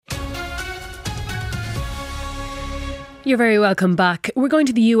You're very welcome back. We're going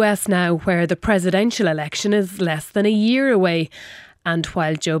to the US now, where the presidential election is less than a year away. And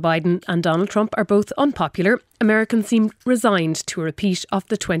while Joe Biden and Donald Trump are both unpopular, Americans seem resigned to a repeat of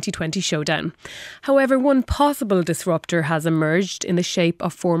the 2020 showdown. However, one possible disruptor has emerged in the shape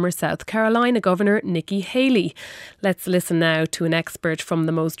of former South Carolina Governor Nikki Haley. Let's listen now to an expert from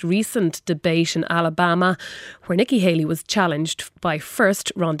the most recent debate in Alabama, where Nikki Haley was challenged by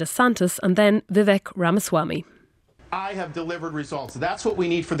first Ron DeSantis and then Vivek Ramaswamy. I have delivered results. That's what we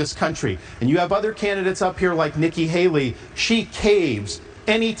need for this country. And you have other candidates up here like Nikki Haley. She caves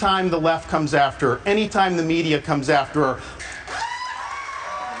anytime the left comes after her, anytime the media comes after her.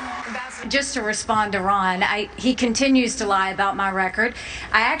 Just to respond to Ron, he continues to lie about my record.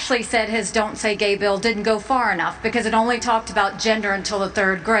 I actually said his Don't Say Gay bill didn't go far enough because it only talked about gender until the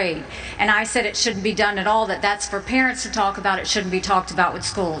 3rd grade. And I said it shouldn't be done at all, that's for parents to talk about, it shouldn't be talked about with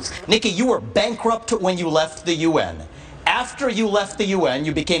schools. Nikki, you were bankrupt when you left the UN. After you left the UN,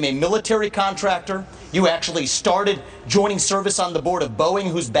 you became a military contractor. You actually started joining service on the board of Boeing,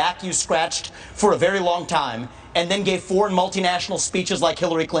 whose back you scratched for a very long time, and then gave foreign multinational speeches like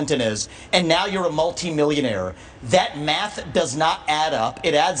Hillary Clinton is, and now you're a multimillionaire. That math does not add up.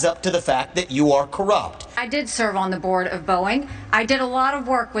 It adds up to the fact that you are corrupt. I did serve on the board of Boeing. I did a lot of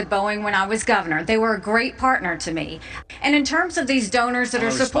work with Boeing when I was governor. They were a great partner to me. And in terms of these donors that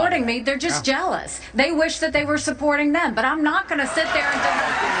are supporting me, they're just jealous. They wish that they were supporting them, but I'm not going to sit there and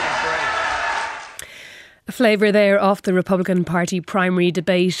A flavour there of the Republican Party primary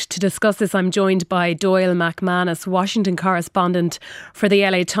debate. To discuss this, I'm joined by Doyle McManus, Washington correspondent for the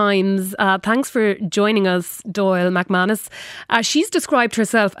LA Times. Thanks for joining us, Doyle McManus. She's described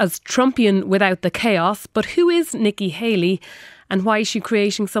herself as Trumpian without the chaos, but who is Nikki Haley and why is she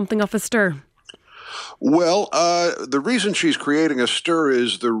creating something of a stir? Well, the reason she's creating a stir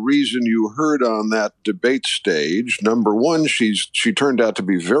is the reason you heard on that debate stage. Number one, she turned out to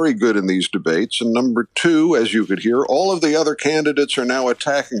be very good in these debates. And number two, as you could hear, all of the other candidates are now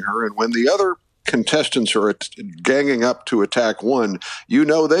attacking her. And when the other contestants are ganging up to attack one, you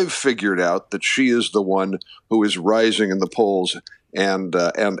know they've figured out that she is the one who is rising in the polls and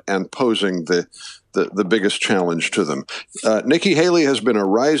posing the biggest challenge to them. Nikki Haley has been a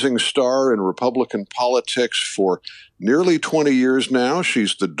rising star in Republican politics for nearly 20 years now.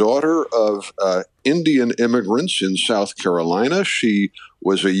 She's the daughter of Indian immigrants in South Carolina. She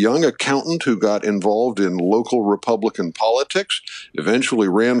was a young accountant who got involved in local Republican politics, eventually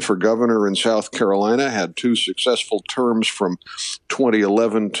ran for governor in South Carolina, had 2 successful terms from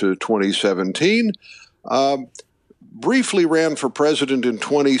 2011 to 2017. Briefly ran for president in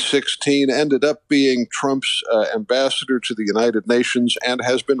 2016, ended up being Trump's ambassador to the United Nations, and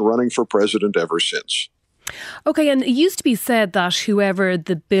has been running for president ever since. OK, and it used to be said that whoever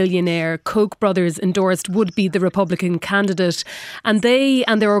the billionaire Koch brothers endorsed would be the Republican candidate. And they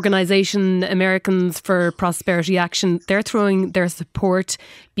and their organisation, Americans for Prosperity Action, they're throwing their support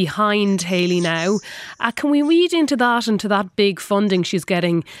behind Haley now. Can we read into that big funding she's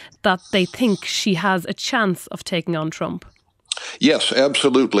getting, that they think she has a chance of taking on Trump? Yes,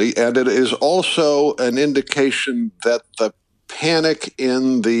 absolutely. And it is also an indication that the panic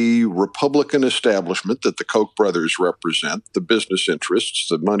in the Republican establishment that the Koch brothers represent, the business interests,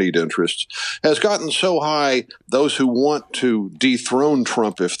 the moneyed interests, has gotten so high, those who want to dethrone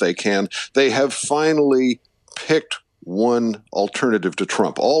Trump if they can, they have finally picked one alternative to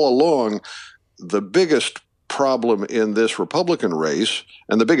Trump. All along, the biggest problem in this Republican race,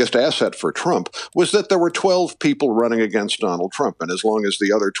 and the biggest asset for Trump, was that there were 12 people running against Donald Trump. And as long as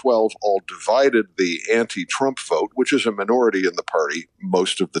the other 12 all divided the anti-Trump vote, which is a minority in the party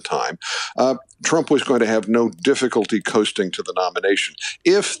most of the time, Trump was going to have no difficulty coasting to the nomination.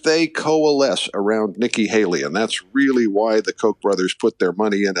 If they coalesce around Nikki Haley, and that's really why the Koch brothers put their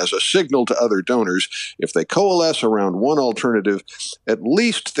money in as a signal to other donors, if they coalesce around one alternative, at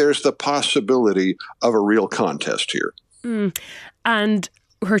least there's the possibility of a real contest here. And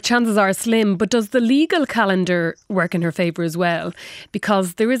her chances are slim, but does the legal calendar work in her favour as well?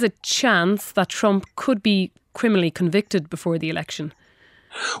 Because there is a chance that Trump could be criminally convicted before the election.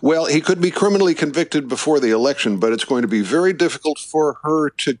 Well, he could be criminally convicted before the election, but it's going to be very difficult for her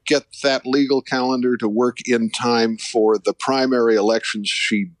to get that legal calendar to work in time for the primary elections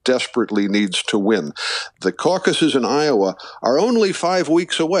she desperately needs to win. The caucuses in Iowa are only 5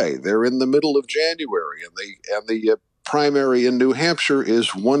 weeks away. They're in the middle of January, and the primary in New Hampshire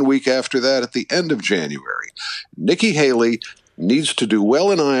is 1 week after that at the end of January. Nikki Haley needs to do well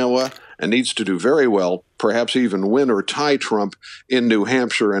in Iowa and needs to do very well, perhaps even win or tie Trump in New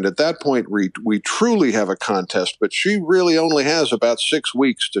Hampshire. And at that point, we truly have a contest. But she really only has about 6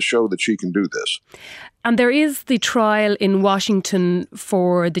 weeks to show that she can do this. And there is the trial in Washington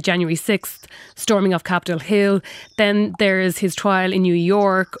for the January 6th storming of Capitol Hill. Then there is his trial in New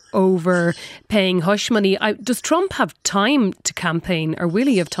York over paying hush money. Does Trump have time to campaign, or will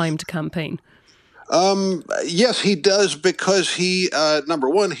he have time to campaign? Yes, he does, because he, number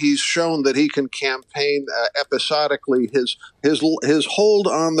one, he's shown that he can campaign episodically. His hold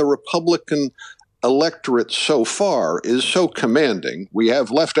on the Republican electorate so far is so commanding. We have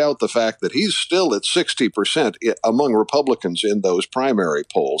left out the fact that he's still at 60% among Republicans in those primary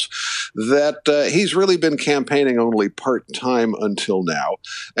polls, that he's really been campaigning only part-time until now.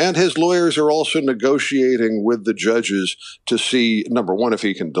 And his lawyers are also negotiating with the judges to see, number one, if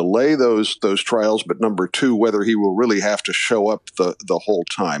he can delay those trials, but number two, whether he will really have to show up the whole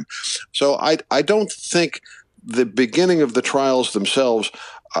time. So I don't think the beginning of the trials themselves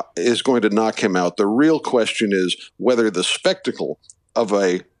is going to knock him out. The real question is whether the spectacle of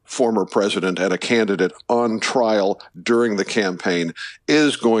a former president and a candidate on trial during the campaign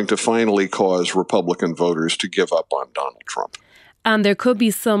is going to finally cause Republican voters to give up on Donald Trump. And there could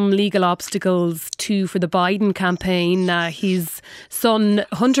be some legal obstacles too for the Biden campaign. His son,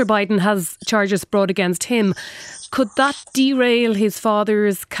 Hunter Biden, has charges brought against him. Could that derail his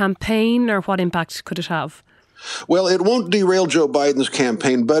father's campaign, or what impact could it have? Well, it won't derail Joe Biden's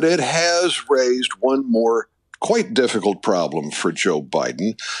campaign, but it has raised one more quite difficult problem for Joe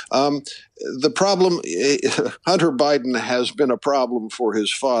Biden. The problem, Hunter Biden has been a problem for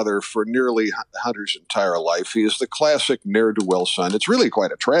his father for nearly Hunter's entire life. He is the classic ne'er-do-well son. It's really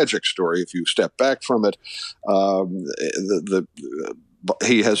quite a tragic story if you step back from it.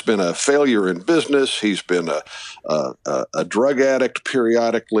 He has been a failure in business. He's been a drug addict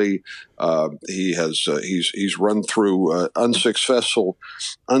periodically. He's run through unsuccessful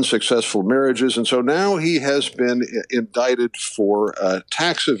marriages, and so now he has been indicted for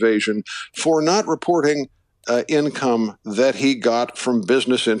tax evasion for not reporting income that he got from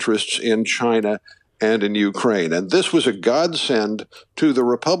business interests in China and in Ukraine. And this was a godsend to the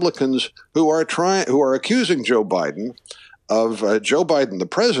Republicans who are accusing Joe Biden, the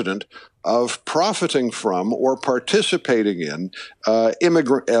president, of profiting from or participating in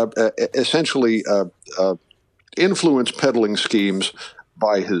essentially influence peddling schemes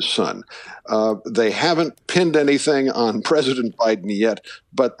by his son. They haven't pinned anything on President Biden yet,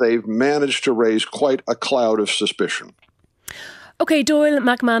 but they've managed to raise quite a cloud of suspicion. Okay, Doyle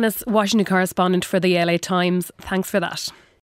McManus, Washington correspondent for the LA Times. Thanks for that.